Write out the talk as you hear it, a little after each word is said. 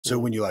So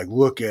when you like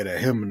look at a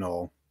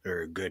hymnal,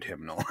 or a good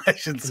hymnal, I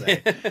should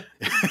say,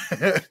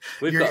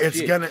 We've got a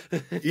few.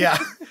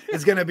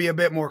 it's gonna be a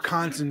bit more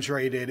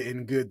concentrated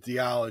in good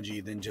theology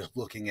than just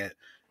looking at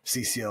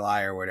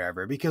CCLI or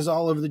whatever, because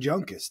all of the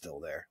junk is still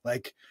there.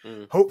 Like,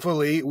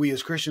 hopefully we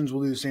as Christians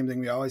will do the same thing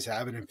we always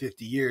have, and in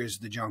 50 years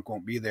the junk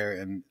won't be there,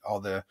 and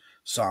all the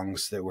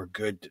songs that were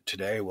good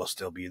today will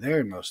still be there,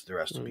 and most of the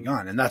rest will be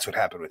gone. And that's what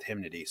happened with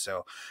hymnity.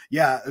 So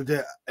yeah,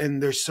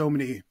 and there's so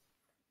many.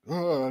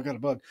 Oh, I got a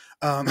bug.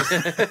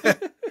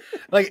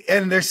 Like,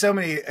 and there's so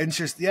many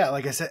interest. Yeah,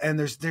 like I said, and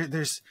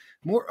there's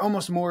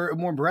almost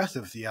more breadth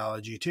of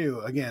theology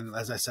too. Again,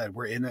 as I said,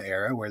 we're in an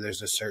era where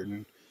there's a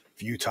certain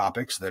few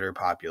topics that are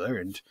popular,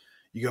 and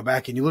you go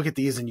back and you look at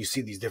these and you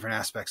see these different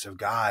aspects of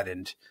God,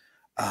 and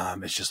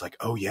it's just like,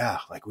 oh yeah,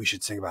 like we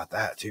should sing about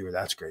that too, or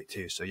that's great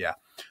too. So yeah,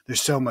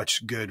 there's so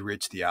much good,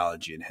 rich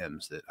theology in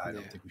hymns that I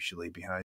don't think we should leave behind.